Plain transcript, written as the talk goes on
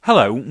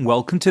Hello, and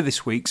welcome to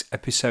this week's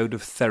episode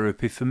of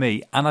Therapy for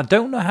Me. And I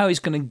don't know how it's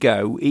going to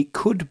go. It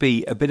could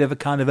be a bit of a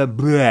kind of a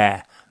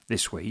bleh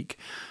this week.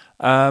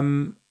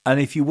 And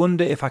if you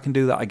wonder if I can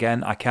do that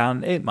again, I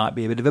can. It might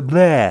be a bit of a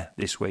bleh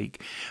this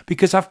week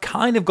because I've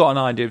kind of got an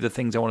idea of the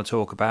things I want to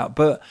talk about.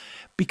 But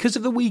because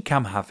of the week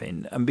I'm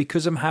having and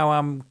because of how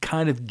I'm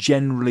kind of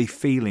generally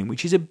feeling,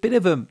 which is a bit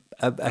of a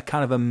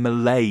kind of a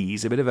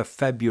malaise, a bit of a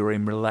February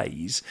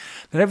malaise,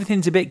 then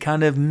everything's a bit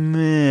kind of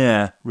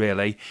meh,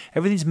 really.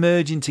 Everything's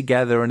merging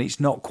together and it's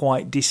not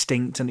quite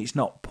distinct and it's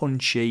not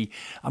punchy.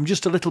 I'm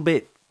just a little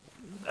bit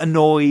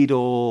annoyed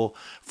or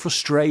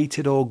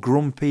frustrated or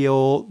grumpy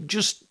or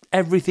just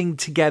everything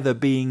together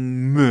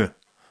being meh,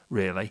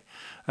 really.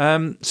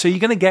 So you're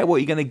going to get what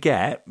you're going to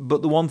get,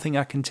 but the one thing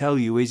I can tell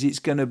you is it's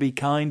going to be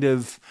kind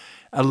of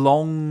a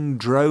long,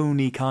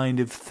 drony kind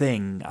of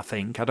thing, I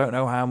think. I don't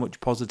know how much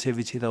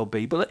positivity there'll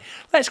be, but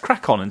let's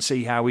crack on and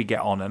see how we get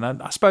on.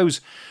 And I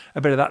suppose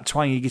a bit of that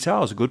twangy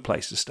guitar is a good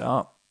place to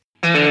start.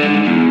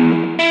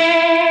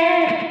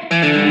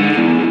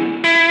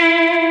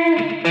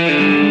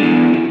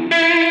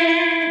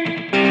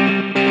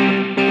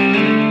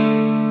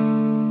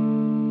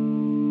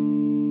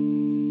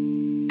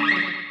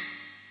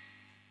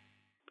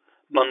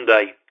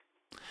 Monday.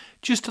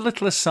 Just a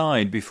little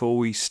aside before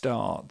we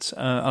start.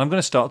 I'm going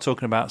to start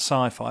talking about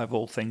sci-fi of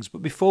all things,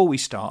 but before we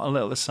start, a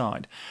little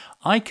aside.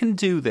 I can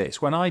do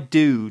this. When I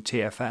do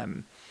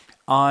TFM,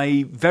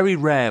 I very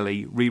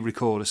rarely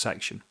re-record a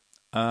section.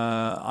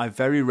 I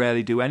very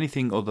rarely do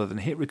anything other than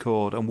hit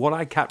record, and what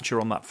I capture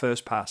on that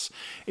first pass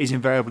is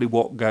invariably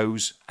what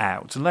goes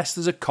out, unless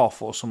there's a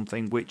cough or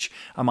something which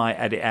I might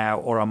edit out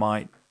or I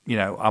might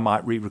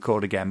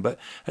re-record again. But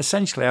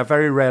essentially, I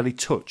very rarely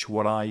touch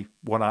what I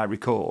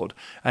record,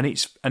 and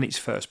it's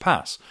first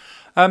pass.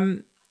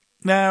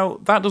 Now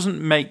that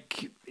doesn't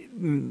make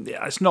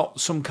it's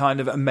not some kind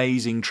of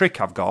amazing trick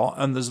I've got,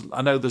 and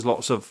I know there's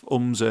lots of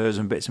ers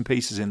and bits and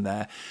pieces in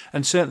there,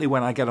 and certainly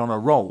when I get on a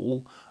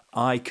roll,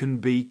 I can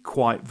be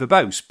quite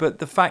verbose. But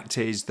the fact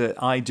is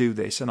that I do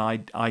this, and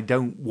I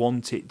don't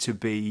want it to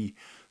be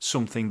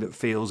something that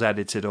feels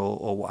edited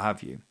or what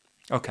have you.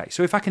 Okay,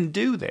 so if I can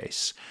do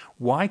this,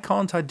 why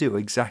can't I do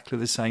exactly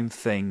the same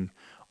thing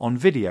on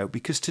video?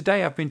 Because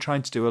today I've been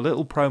trying to do a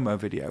little promo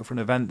video for an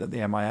event that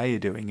the MIA are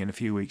doing in a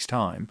few weeks'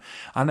 time,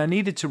 and I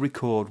needed to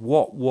record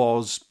what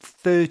was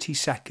 30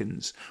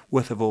 seconds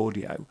worth of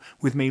audio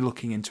with me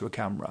looking into a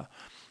camera.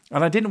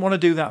 And I didn't want to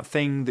do that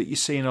thing that you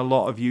see in a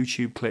lot of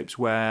YouTube clips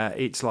where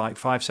it's like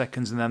 5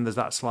 seconds and then there's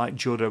that slight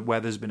judder where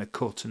there's been a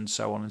cut and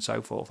so on and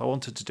so forth. I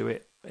wanted to do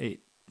it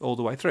all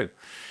the way through.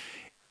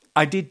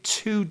 I did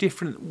 2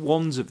 different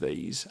ones of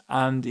these,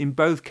 and in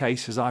both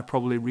cases I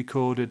probably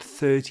recorded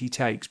 30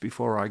 takes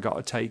before I got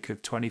a take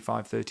of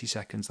 25, 30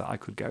 seconds that I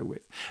could go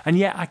with. And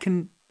yet I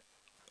can,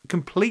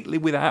 completely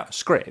without a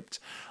script,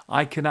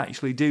 I can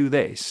actually do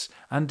this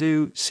and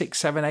do 6,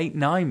 7, 8,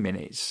 9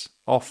 minutes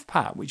off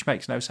pat, which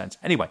makes no sense.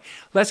 Anyway,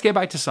 let's get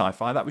back to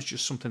sci-fi. That was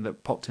just something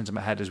that popped into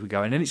my head as we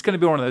go in, and it's going to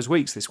be one of those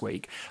weeks this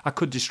week. I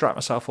could distract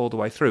myself all the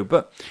way through,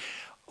 but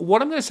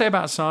what I'm going to say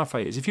about sci-fi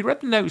is, if you read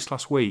the notes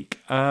last week,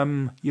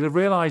 you'll have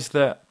realised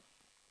that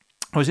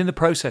I was in the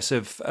process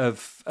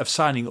of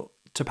signing up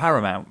to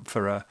Paramount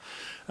for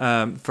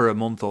a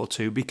month or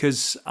two,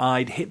 because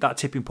I'd hit that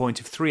tipping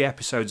point of 3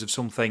 episodes of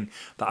something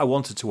that I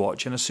wanted to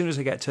watch, and as soon as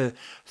I get to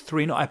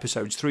 3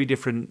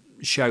 different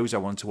shows I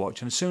want to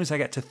watch, and as soon as I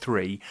get to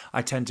 3,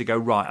 I tend to go,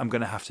 right, I'm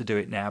going to have to do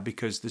it now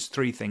because there's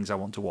 3 things I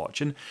want to watch.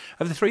 And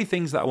of the 3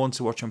 things that I want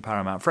to watch on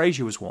Paramount,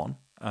 Frasier was one.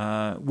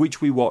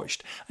 Which we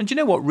watched, and do you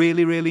know what?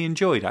 Really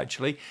enjoyed,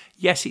 actually.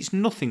 Yes, it's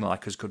nothing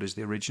like as good as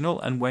the original,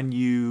 and when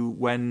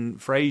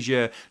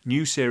Frasier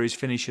new series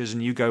finishes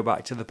and you go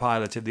back to the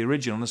pilot of the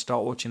original and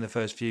start watching the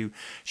first few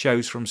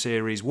shows from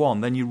series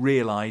 1, then you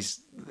realise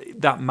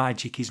that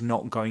magic is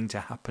not going to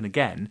happen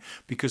again,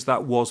 because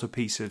that was a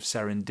piece of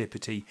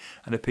serendipity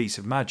and a piece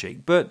of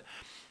magic. But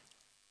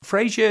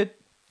Frasier,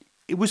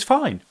 it was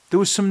fine. There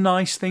was some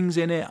nice things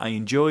in it. I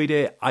enjoyed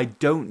it. I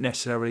don't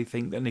necessarily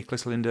think that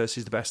Nicholas Lyndhurst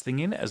is the best thing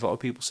in it, as a lot of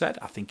people said.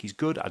 I think he's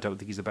good. I don't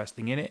think he's the best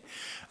thing in it.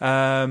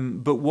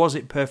 But was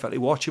it perfectly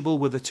watchable?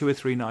 Were there 2 or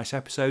 3 nice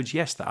episodes?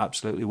 Yes, there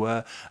absolutely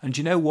were. And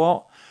do you know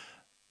what?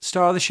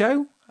 Star of the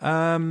show?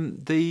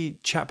 The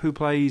chap who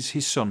plays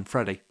his son,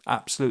 Freddie.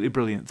 Absolutely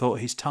brilliant. Thought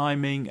his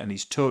timing and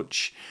his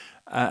touch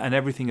and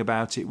everything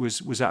about it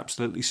was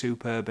absolutely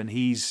superb. And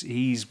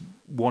he's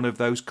one of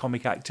those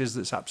comic actors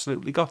that's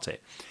absolutely got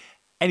it.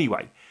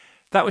 Anyway,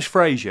 that was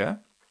Frasier,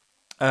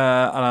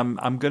 and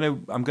I'm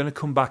gonna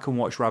come back and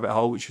watch Rabbit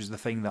Hole, which was the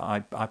thing that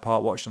I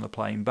part watched on the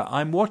plane. But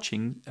I'm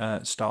watching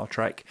Star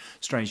Trek: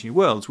 Strange New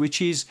Worlds,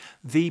 which is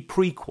the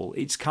prequel.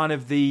 It's kind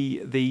of the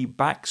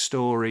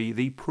backstory,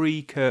 the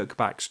pre-Kirk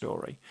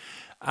backstory,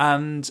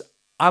 and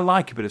I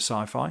like a bit of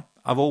sci-fi.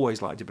 I've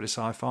always liked a bit of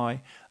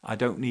sci-fi. I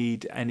don't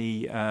need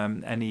any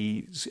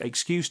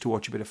excuse to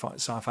watch a bit of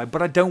sci-fi,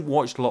 but I don't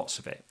watch lots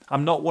of it.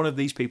 I'm not one of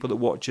these people that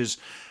watches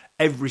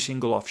every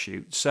single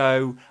offshoot.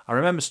 So I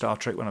remember Star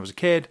Trek when I was a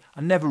kid.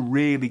 I never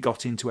really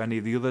got into any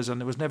of the others,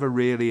 and there was never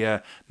really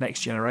a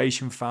Next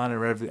Generation fan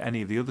or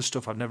any of the other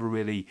stuff. I've never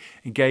really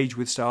engaged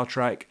with Star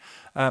Trek.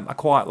 I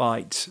quite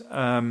liked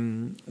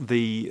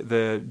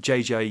the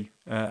J.J.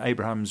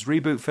 Abrams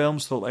reboot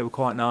films, thought they were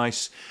quite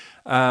nice.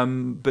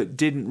 But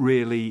didn't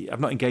really, I've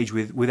not engaged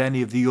with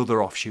any of the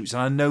other offshoots,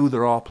 and I know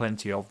there are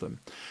plenty of them.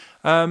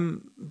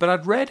 But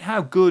I'd read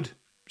how good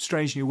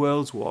Strange New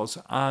Worlds was,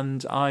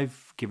 and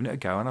I've given it a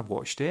go, and I've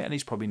watched it, and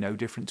it's probably no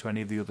different to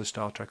any of the other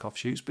Star Trek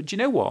offshoots. But do you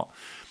know what?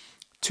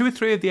 2 or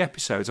 3 of the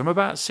episodes, I'm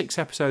about 6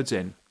 episodes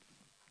in,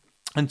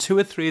 and 2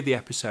 or 3 of the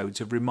episodes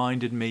have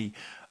reminded me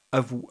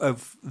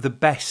of the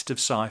best of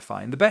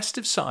sci-fi. And the best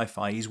of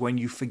sci-fi is when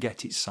you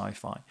forget it's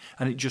sci-fi,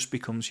 and it just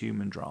becomes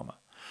human drama.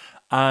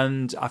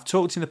 And I've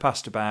talked in the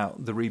past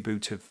about the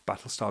reboot of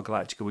Battlestar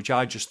Galactica, which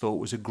I just thought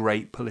was a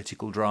great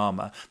political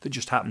drama that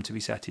just happened to be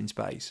set in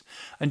space.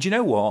 And do you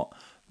know what?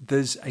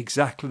 There's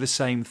exactly the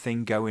same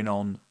thing going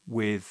on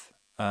with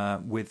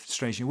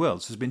Strange New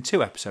Worlds. There's been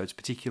 2 episodes,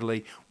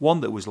 particularly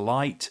one that was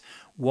light,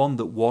 one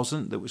that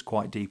wasn't, that was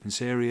quite deep and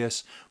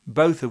serious,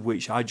 both of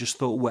which I just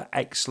thought were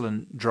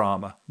excellent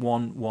drama.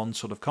 One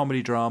sort of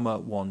comedy drama,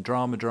 one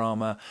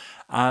drama,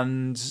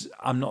 and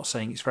I'm not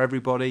saying it's for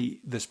everybody.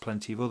 There's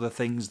plenty of other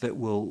things that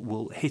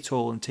will hit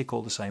all and tick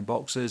all the same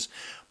boxes,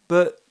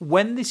 but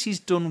when this is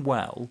done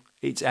well,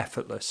 it's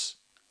effortless,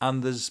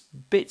 and there's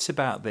bits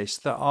about this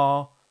that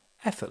are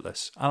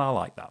effortless, and I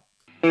like that.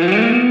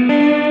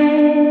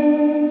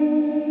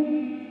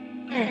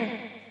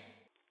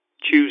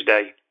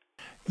 Tuesday.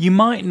 You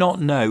might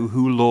not know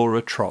who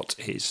Laura Trott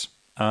is,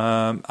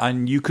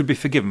 and you could be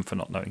forgiven for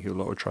not knowing who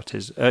Laura Trott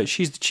is.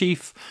 She's the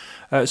Chief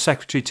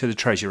Secretary to the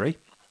Treasury,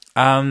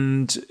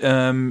 and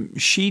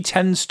she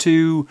tends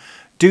to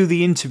do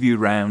the interview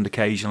round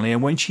occasionally,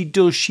 and when she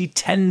does, she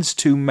tends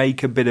to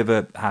make a bit of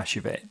a hash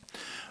of it.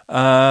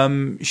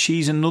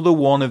 She's another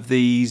one of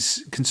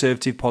these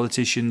Conservative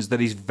politicians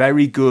that is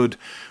very good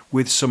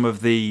with some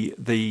of the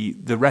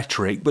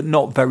rhetoric, but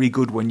not very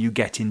good when you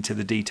get into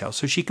the details.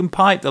 So she can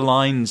pipe the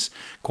lines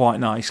quite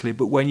nicely,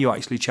 but when you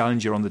actually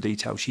challenge her on the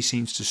details, she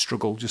seems to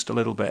struggle just a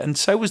little bit. And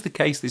so was the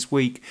case this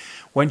week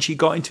when she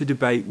got into a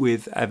debate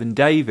with Evan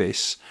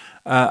Davis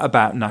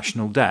about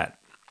national debt.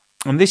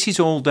 And this is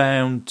all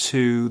down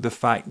to the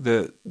fact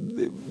that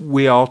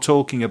we are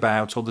talking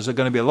about, or there's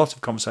going to be a lot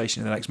of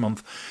conversation in the next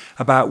month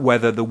about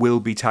whether there will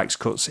be tax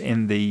cuts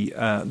in the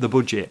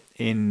budget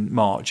in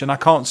March. And I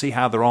can't see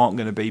how there aren't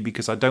going to be,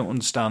 because I don't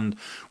understand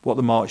what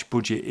the March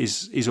budget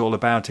is all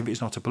about if it's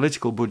not a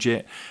political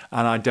budget,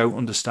 and I don't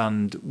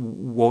understand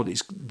what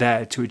it's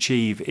there to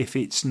achieve if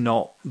it's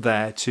not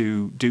there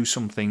to do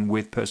something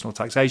with personal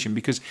taxation.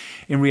 Because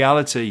in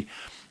reality,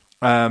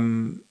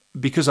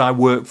 because I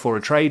work for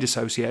a trade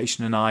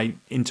association and I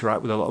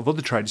interact with a lot of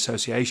other trade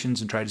associations,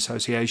 and trade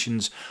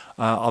associations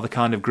are the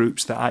kind of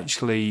groups that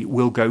actually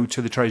will go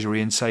to the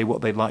Treasury and say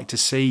what they'd like to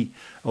see,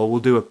 or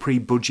will do a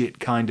pre-budget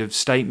kind of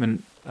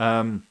statement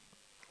or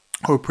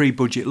a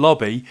pre-budget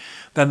lobby,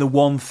 then the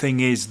one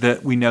thing is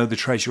that we know the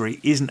Treasury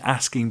isn't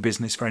asking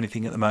business for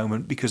anything at the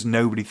moment, because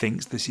nobody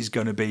thinks this is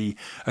going to be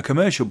a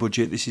commercial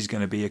budget, this is going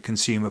to be a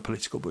consumer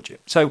political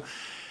budget. So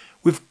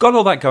we've got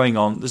all that going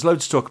on. There's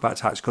loads to talk about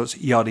tax cuts,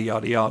 yada,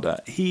 yada,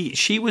 yada.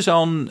 She was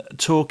on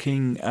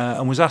talking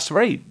and was asked a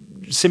very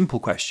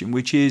simple question,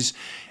 which is,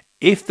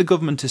 if the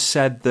government has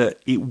said that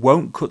it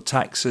won't cut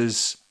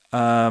taxes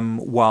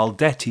while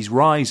debt is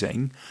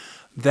rising,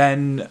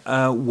 then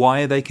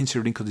why are they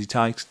considering cutting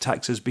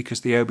taxes? Because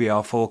the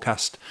OBR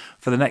forecast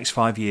for the next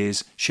 5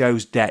 years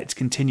shows debt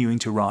continuing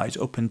to rise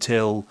up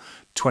until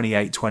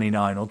 28,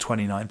 29 or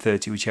 29,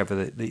 30,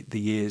 whichever the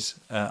years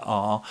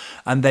are.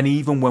 And then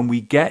even when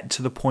we get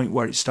to the point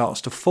where it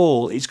starts to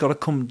fall, it's got to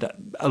come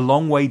a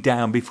long way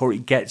down before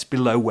it gets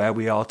below where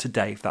we are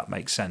today, if that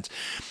makes sense.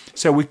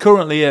 So we're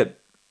currently at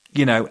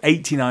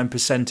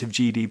 89% of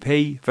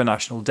GDP for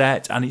national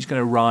debt, and it's going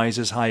to rise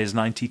as high as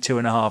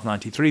 92.5%,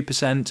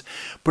 93%.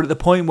 But at the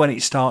point when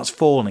it starts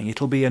falling,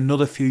 it'll be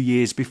another few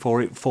years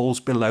before it falls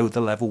below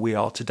the level we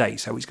are today.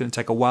 So it's going to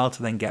take a while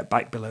to then get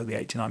back below the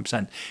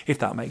 89%, if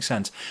that makes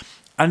sense.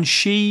 And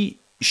she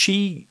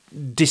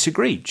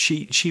disagreed.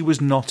 She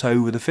was not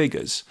over the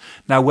figures.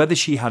 Now, whether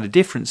she had a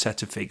different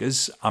set of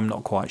figures, I'm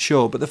not quite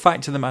sure. But the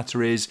fact of the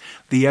matter is,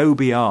 the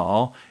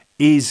OBR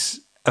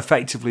is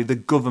effectively the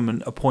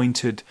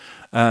government-appointed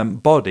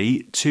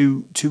body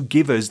to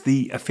give us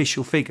the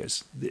official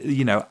figures,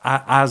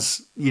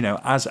 as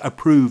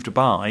approved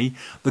by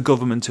the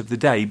government of the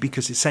day,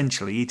 because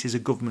essentially it is a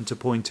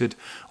government-appointed,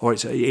 or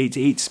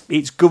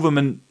it's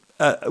government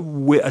at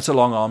a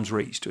long arm's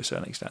reach to a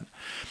certain extent.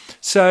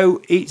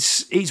 So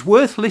it's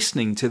worth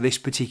listening to this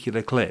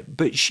particular clip,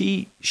 but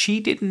she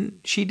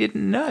didn't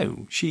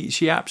know.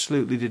 She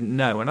absolutely didn't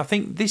know, and I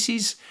think this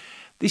is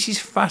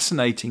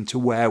fascinating to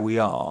where we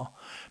are,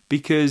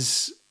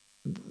 because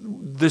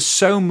there's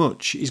so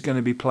much is going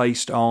to be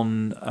placed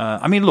on.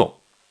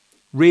 Look,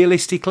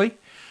 realistically,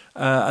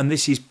 and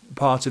this is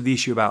part of the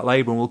issue about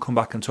Labour, and we'll come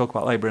back and talk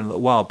about Labour in a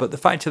little while. But the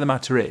fact of the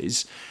matter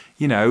is,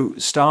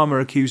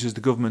 Starmer accuses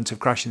the government of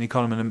crashing the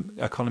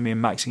economy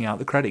and maxing out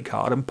the credit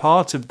card. And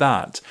part of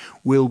that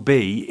will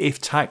be, if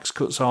tax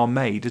cuts are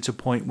made at a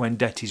point when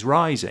debt is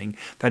rising,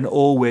 then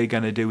all we're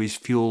going to do is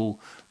fuel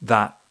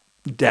that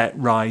debt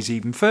rise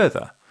even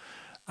further.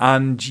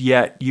 And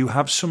yet you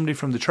have somebody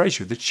from the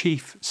Treasury, the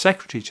Chief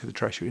Secretary to the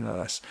Treasury, no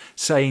less,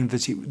 saying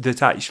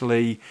that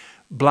actually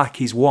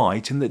black is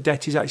white and that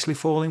debt is actually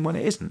falling when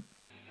it isn't.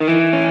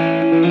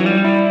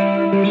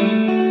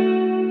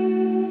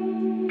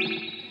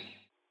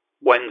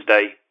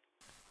 Wednesday.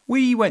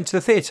 We went to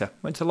the theatre,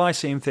 went to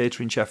Lyceum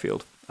Theatre in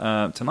Sheffield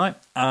tonight.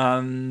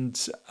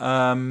 And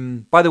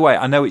by the way,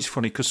 I know it's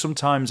funny because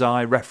sometimes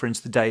I reference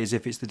the day as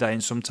if it's the day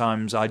and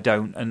sometimes I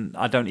don't. And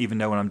I don't even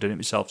know when I'm doing it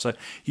myself. So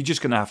you're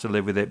just going to have to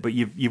live with it. But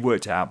you've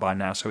worked it out by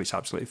now, so it's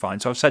absolutely fine.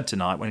 So I've said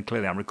tonight when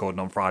clearly I'm recording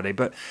on Friday.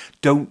 But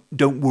don't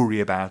worry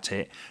about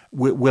it.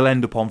 We'll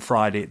end up on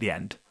Friday at the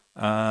end.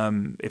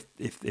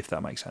 If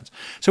that makes sense.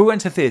 So we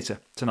went to theatre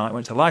tonight,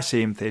 went to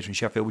Lyceum Theatre in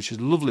Sheffield, which is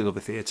a lovely,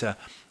 lovely theatre,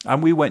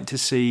 and we went to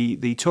see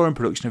the touring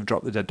production of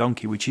Drop the Dead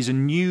Donkey, which is a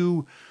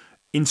new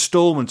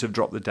instalment of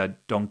Drop the Dead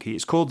Donkey.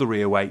 It's called The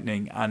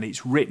Reawakening, and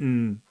it's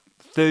written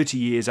 30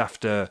 years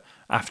after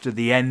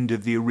the end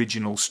of the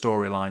original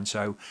storyline.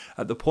 So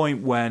at the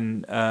point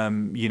when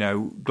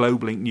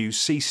Globelink News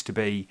ceased to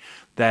be,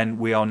 then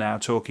we are now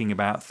talking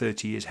about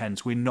 30 years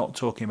hence. We're not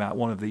talking about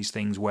one of these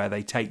things where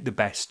they take the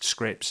best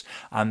scripts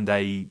and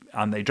they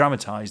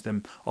dramatise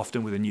them,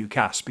 often with a new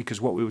cast,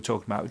 because what we were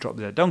talking about with Drop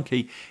the Dead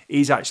Donkey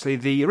is actually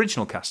the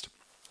original cast,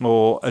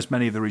 or as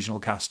many of the original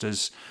cast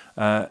as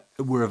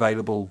were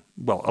available,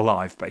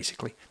 alive,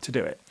 basically, to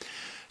do it.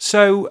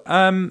 So,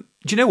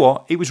 do you know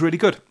what? It was really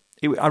good.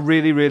 I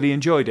really, really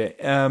enjoyed it.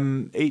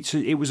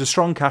 It was a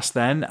strong cast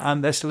then,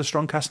 and they're still a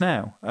strong cast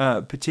now,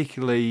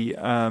 particularly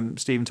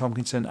Stephen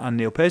Tompkinson and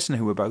Neil Pearson,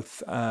 who were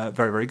both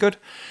very, very good.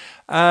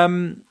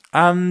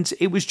 And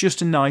it was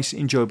just a nice,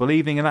 enjoyable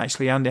evening. And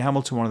actually, Andy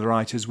Hamilton, one of the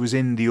writers, was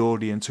in the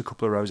audience a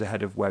couple of rows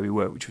ahead of where we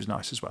were, which was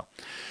nice as well.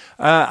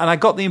 And I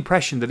got the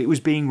impression that it was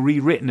being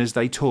rewritten as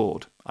they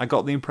toured. I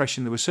got the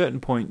impression there were certain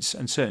points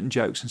and certain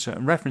jokes and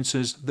certain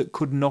references that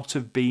could not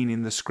have been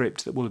in the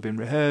script that would have been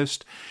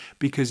rehearsed,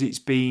 because it's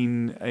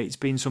been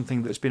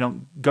something that's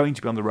been going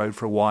to be on the road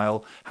for a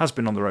while, has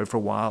been on the road for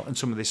a while, and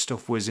some of this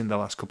stuff was in the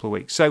last couple of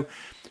weeks. So,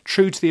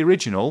 true to the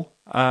original,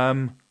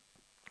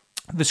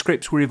 the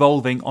scripts were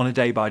evolving on a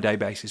day-by-day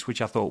basis,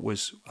 which I thought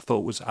was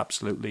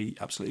absolutely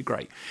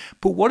great.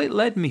 But what it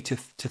led me to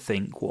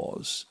think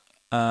was,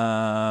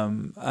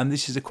 and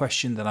this is a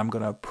question that I'm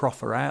going to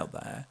proffer out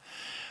there,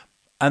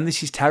 and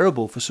this is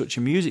terrible for such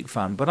a music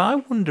fan, but I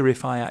wonder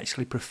if I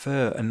actually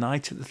prefer a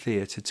night at the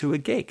theatre to a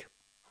gig.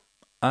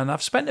 And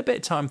I've spent a bit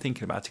of time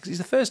thinking about it, because it's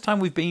the first time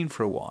we've been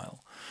for a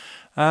while.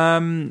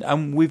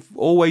 And we've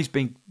always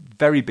been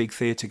very big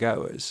theatre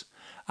goers.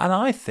 And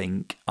I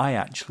think I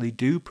actually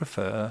do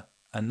prefer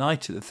a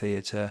night at the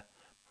theatre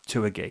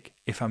to a gig,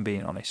 if I'm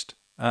being honest.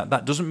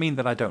 That doesn't mean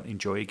that I don't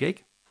enjoy a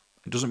gig.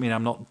 It doesn't mean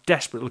I'm not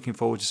desperately looking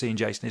forward to seeing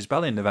Jason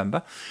Isbell in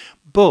November.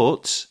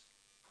 But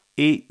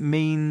it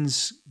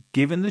means,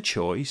 given the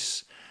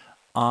choice,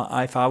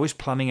 if I was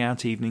planning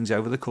out evenings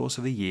over the course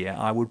of the year,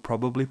 I would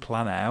probably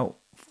plan out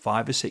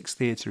 5 or 6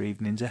 theatre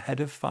evenings ahead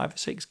of 5 or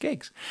 6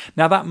 gigs.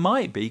 Now, that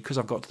might be because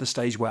I've got to the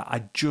stage where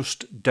I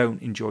just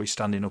don't enjoy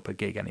standing up a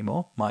gig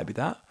anymore. Might be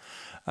that.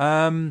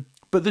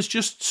 But there's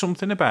just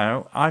something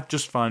about, I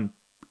just find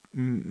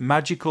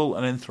magical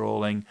and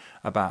enthralling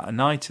about a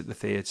night at the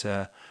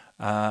theatre.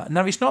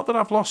 Now, it's not that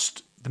I've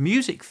lost the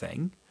music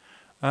thing.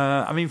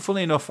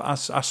 Funnily enough, I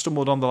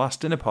stumbled on the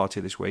Last Dinner Party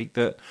this week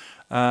that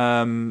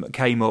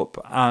came up,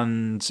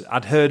 and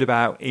I'd heard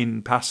about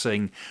in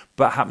passing,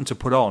 but happened to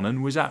put on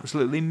and was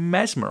absolutely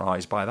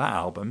mesmerised by that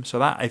album. So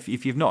that,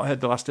 if you've not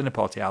heard the Last Dinner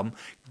Party album,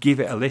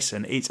 give it a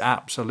listen. It's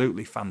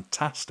absolutely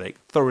fantastic.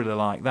 Thoroughly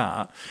like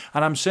that.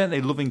 And I'm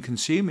certainly loving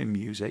consuming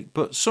music,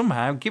 but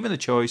somehow, given the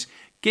choice,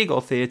 gig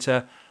or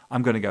theatre,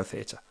 I'm going to go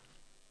theatre.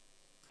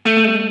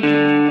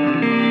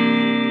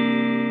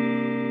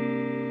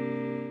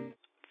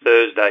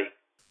 Thursday.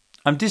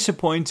 I'm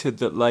disappointed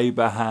that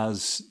Labour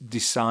has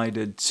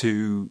decided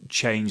to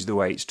change the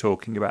way it's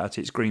talking about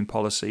its green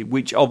policy,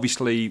 which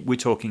obviously we're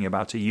talking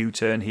about a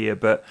U-turn here,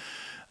 but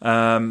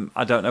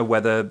I don't know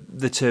whether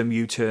the term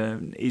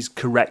U-turn is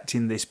correct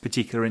in this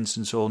particular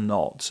instance or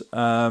not,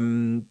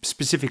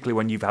 specifically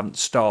when you haven't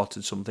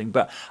started something.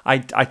 But I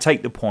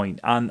take the point,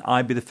 and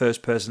I'd be the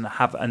first person to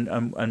have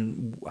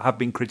and have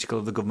been critical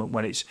of the government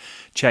when it's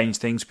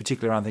changed things,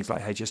 particularly around things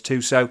like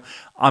HS2. So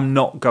I'm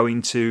not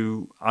going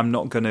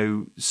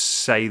to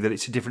say that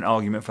it's a different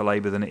argument for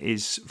Labour than it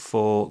is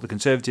for the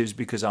Conservatives,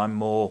 because I'm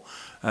more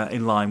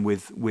in line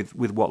with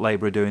what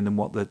Labour are doing than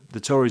what the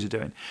Tories are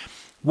doing.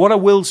 What I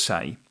will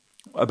say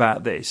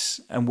about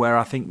this, and where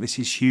I think this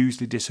is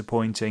hugely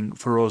disappointing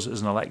for us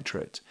as an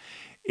electorate,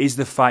 is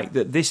the fact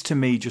that this to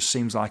me just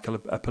seems like a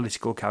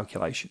political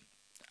calculation.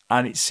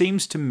 And it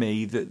seems to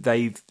me that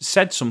they've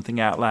said something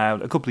out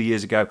loud a couple of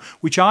years ago,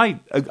 which I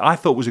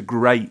thought was a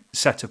great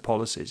set of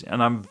policies.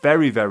 And I'm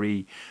very,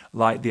 very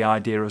like the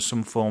idea of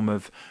some form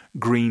of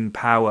green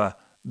power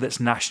that's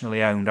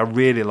nationally owned. I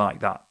really like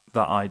that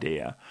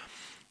idea.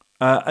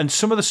 And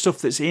some of the stuff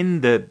that's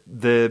in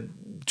the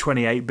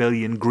 28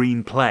 billion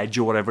green pledge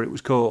or whatever it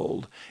was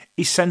called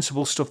is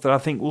sensible stuff that I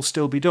think will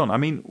still be done. I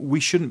mean, we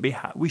shouldn't be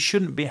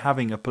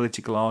having a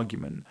political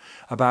argument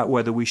about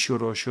whether we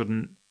should or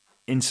shouldn't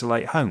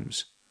insulate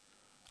homes.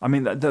 I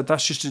mean,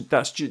 that's just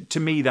to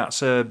me,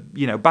 that's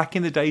back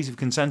in the days of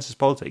consensus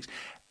politics,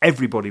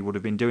 everybody would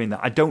have been doing that.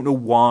 I don't know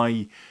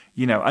why,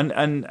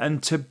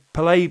 and to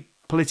play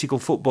political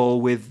football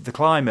with the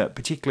climate,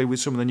 particularly with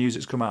some of the news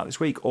that's come out this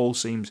week, all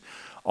seems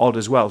odd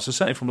as well. So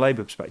certainly from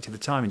Labour perspective, the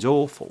timing's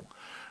awful.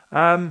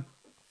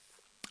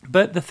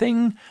 But the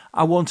thing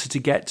I wanted to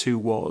get to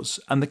was,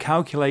 and the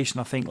calculation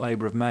I think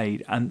Labour have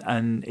made,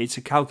 and it's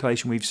a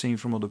calculation we've seen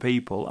from other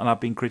people, and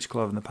I've been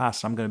critical of in the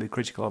past, and I'm going to be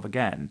critical of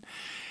again,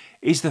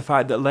 is the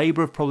fact that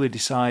Labour have probably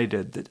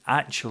decided that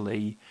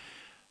actually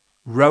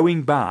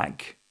rowing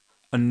back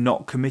and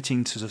not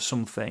committing to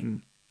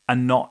something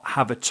and not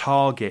have a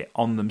target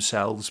on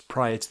themselves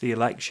prior to the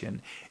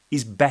election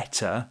is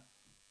better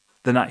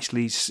than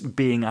actually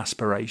being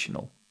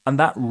aspirational. And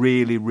that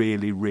really,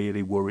 really,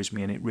 really worries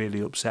me, and it really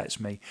upsets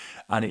me,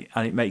 and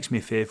it makes me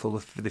fearful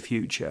for the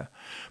future,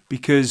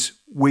 because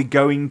we're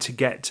going to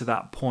get to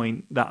that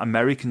point, that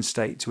American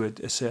state to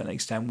a certain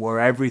extent, where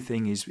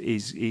everything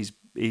is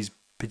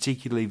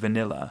particularly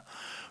vanilla,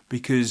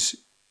 because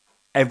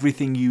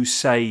everything you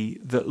say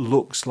that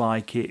looks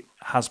like it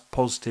has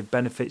positive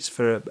benefits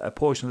for a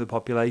portion of the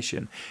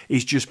population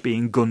is just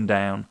being gunned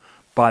down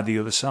by the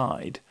other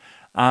side.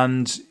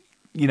 And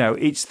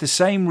it's the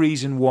same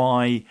reason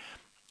why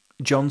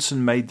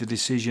Johnson made the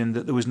decision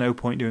that there was no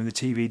point doing the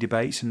TV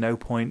debates and no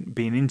point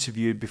being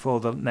interviewed before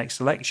the next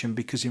election,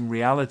 because in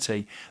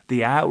reality,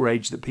 the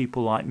outrage that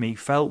people like me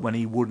felt when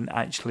he wouldn't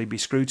actually be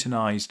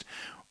scrutinised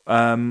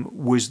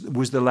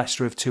was the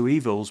lesser of two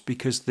evils,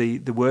 because the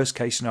worst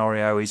case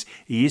scenario is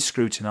he is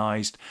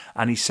scrutinised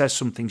and he says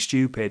something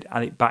stupid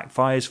and it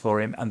backfires for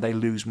him and they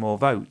lose more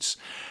votes.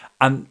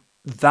 And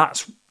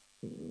that's,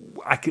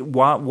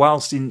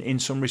 whilst in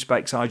some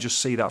respects I just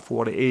see that for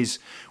what it is,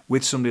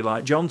 with somebody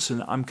like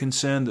Johnson, I'm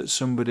concerned that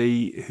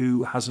somebody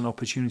who has an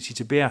opportunity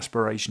to be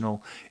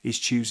aspirational is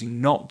choosing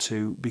not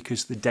to,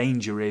 because the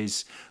danger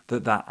is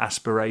that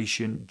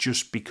aspiration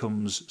just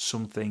becomes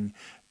something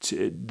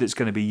that's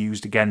going to be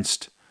used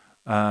against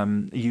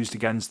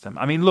them.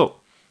 I mean,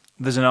 look,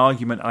 there's an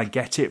argument, I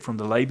get it from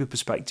the Labour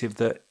perspective,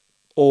 that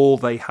all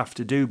they have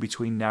to do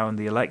between now and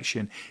the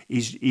election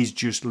is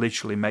just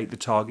literally make the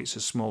targets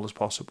as small as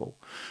possible.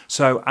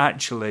 So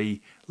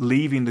actually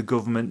leaving the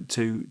government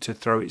to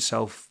throw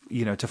itself,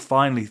 to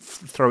finally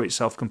throw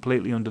itself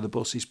completely under the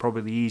bus is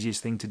probably the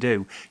easiest thing to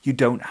do. You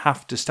don't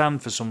have to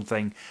stand for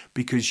something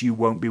because you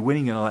won't be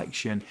winning an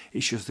election.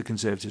 It's just the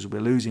Conservatives will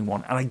be losing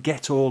one. And I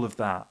get all of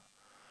that.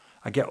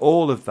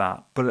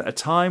 But at a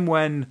time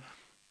when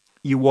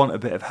you want a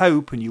bit of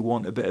hope and you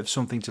want a bit of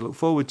something to look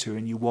forward to,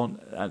 and you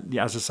want,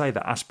 as I say,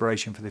 that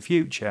aspiration for the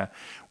future,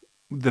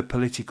 the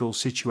political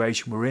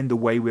situation we're in, the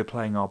way we're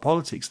playing our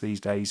politics these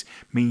days,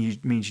 means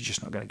you're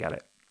just not going to get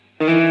it.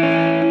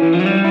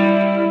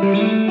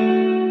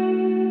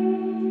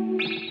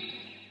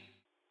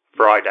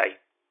 Friday.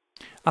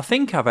 I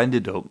think I've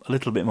ended up a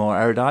little bit more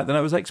erudite than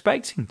I was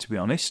expecting, to be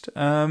honest.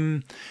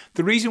 The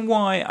reason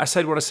why I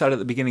said what I said at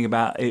the beginning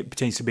about it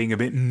potentially being a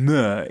bit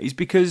meh is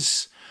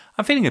because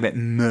I'm feeling a bit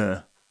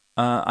meh.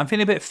 I'm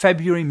feeling a bit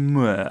February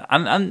meh.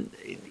 And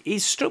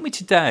it struck me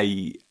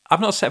today, I've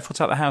not set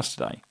foot out the house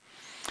today.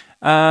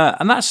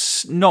 And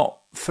that's not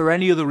for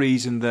any other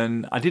reason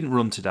than I didn't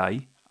run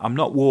today. I'm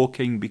not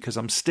walking because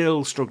I'm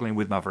still struggling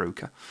with my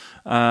verruca,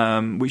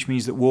 which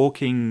means that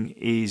walking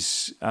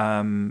is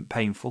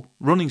painful.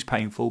 Running's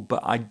painful,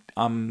 but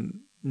I'm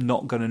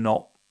not going to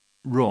not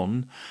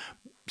run.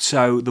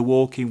 So the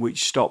walking,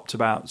 which stopped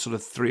about sort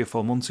of 3 or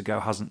 4 months ago,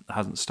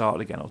 hasn't started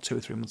again, or 2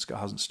 or 3 months ago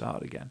hasn't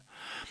started again.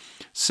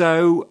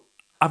 So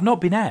I've not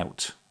been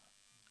out,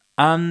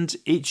 and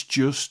it's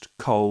just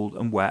cold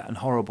and wet and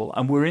horrible.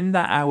 And we're in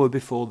that hour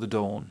before the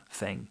dawn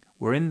thing.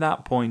 We're in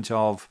that point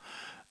of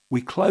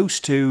we're close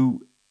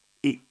to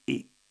it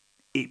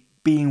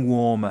being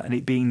warmer and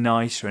it being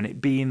nicer and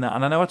it being that.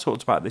 And I know I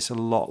talked about this a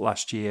lot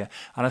last year,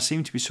 and I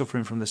seem to be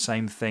suffering from the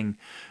same thing,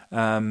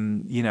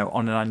 on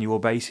an annual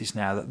basis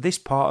now, that this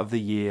part of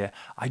the year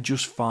I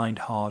just find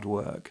hard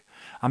work.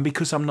 And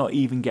because I'm not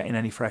even getting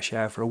any fresh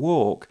air for a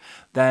walk,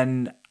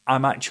 then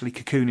I'm actually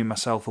cocooning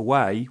myself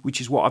away, which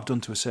is what I've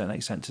done to a certain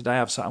extent today.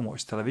 I've sat and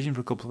watched television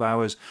for a couple of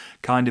hours,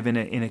 kind of in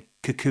a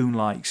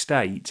cocoon-like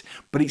state,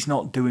 but it's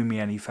not doing me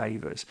any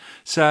favours.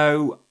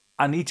 So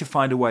I need to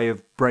find a way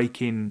of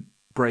breaking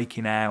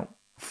out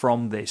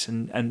from this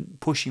and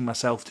pushing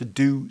myself to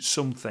do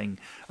something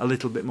a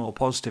little bit more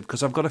positive,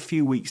 because I've got a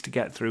few weeks to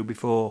get through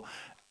before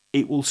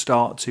it will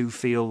start to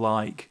feel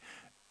like,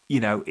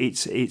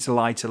 it's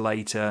lighter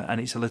later, and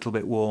it's a little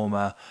bit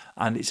warmer,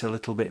 and it's a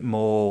little bit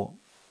more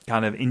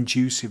kind of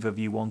inducive of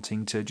you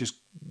wanting to just,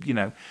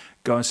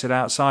 go and sit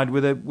outside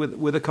with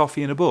a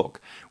coffee and a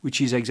book, which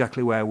is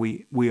exactly where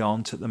we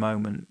aren't at the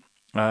moment.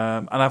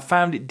 And I've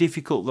found it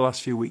difficult the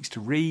last few weeks to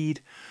read.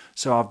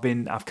 So I've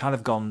kind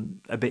of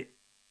gone a bit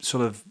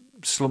sort of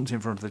slumped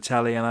in front of the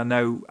telly, and I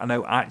know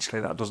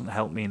actually that doesn't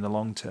help me in the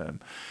long term.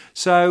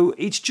 So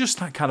it's just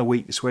that kind of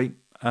week this week.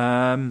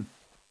 I've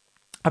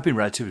been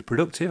relatively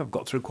productive. I've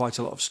got through quite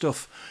a lot of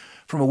stuff.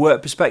 From a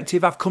work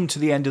perspective, I've come to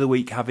the end of the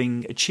week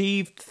having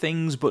achieved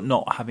things, but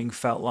not having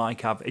felt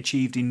like I've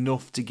achieved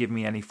enough to give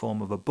me any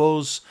form of a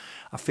buzz.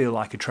 I feel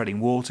like a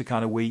treading water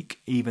kind of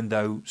week, even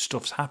though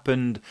stuff's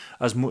happened,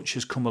 as much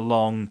has come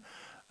along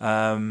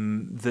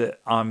that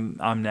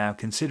I'm now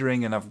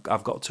considering, and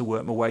I've got to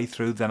work my way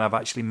through. Then I've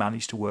actually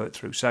managed to work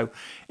through. So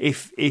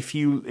if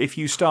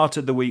you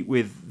started the week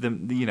with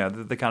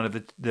the kind of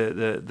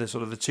the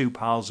sort of the two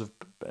piles of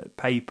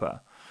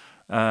paper,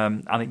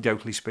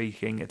 anecdotally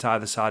speaking, at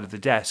either side of the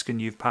desk,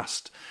 and you've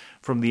passed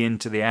from the in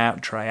to the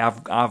out tray,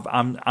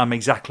 I'm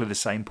exactly the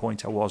same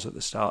point I was at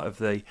the start of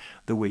the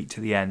week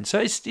to the end. So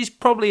it's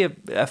probably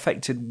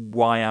affected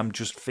why I'm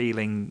just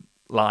feeling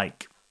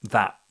like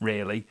that,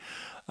 really.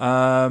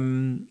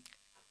 Am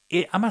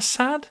I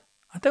sad?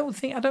 I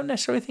don't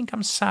necessarily think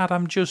I'm sad.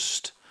 I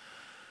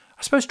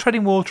suppose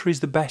treading water is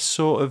the best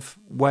sort of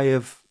way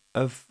of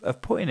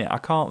putting it. I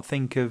can't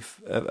think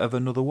of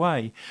another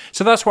way.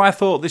 So that's why I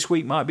thought this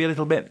week might be a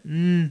little bit.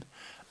 And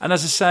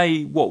as I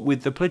say, what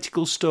with the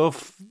political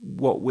stuff,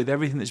 what with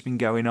everything that's been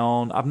going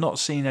on, I've not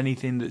seen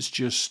anything that's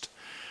just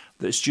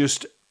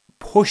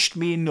pushed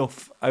me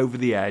enough over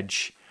the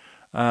edge.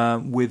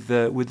 With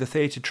the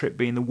theatre trip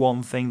being the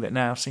one thing that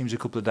now seems a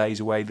couple of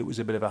days away, that was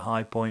a bit of a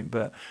high point,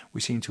 but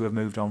we seem to have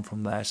moved on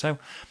from there. So,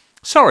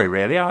 sorry,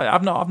 really,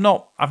 I've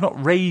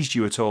not raised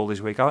you at all this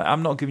week.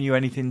 I'm not giving you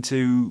anything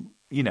to,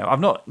 I've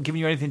not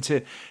given you anything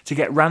to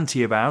get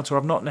ranty about, or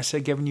I've not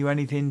necessarily given you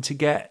anything to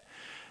get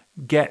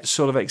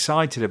sort of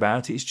excited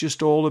about. It's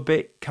just all a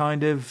bit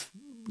kind of,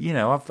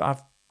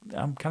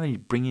 I'm kind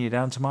of bringing you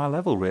down to my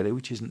level, really,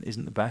 which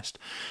isn't the best.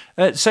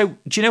 So,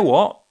 do you know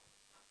what?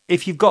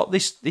 If you've got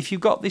this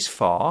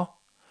far,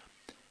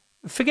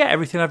 forget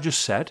everything I've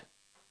just said.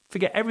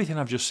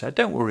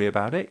 Don't worry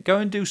about it. Go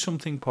and do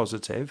something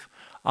positive.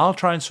 I'll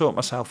try and sort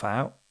myself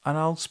out, and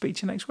I'll speak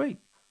to you next week.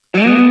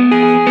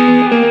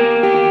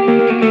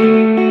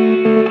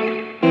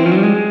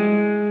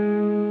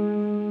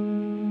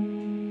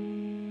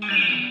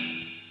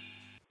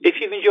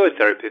 If you've enjoyed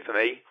Therapy for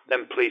Me,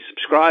 then please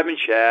subscribe and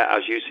share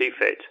as you see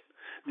fit.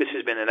 This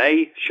has been an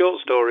A Short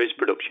Stories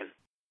production.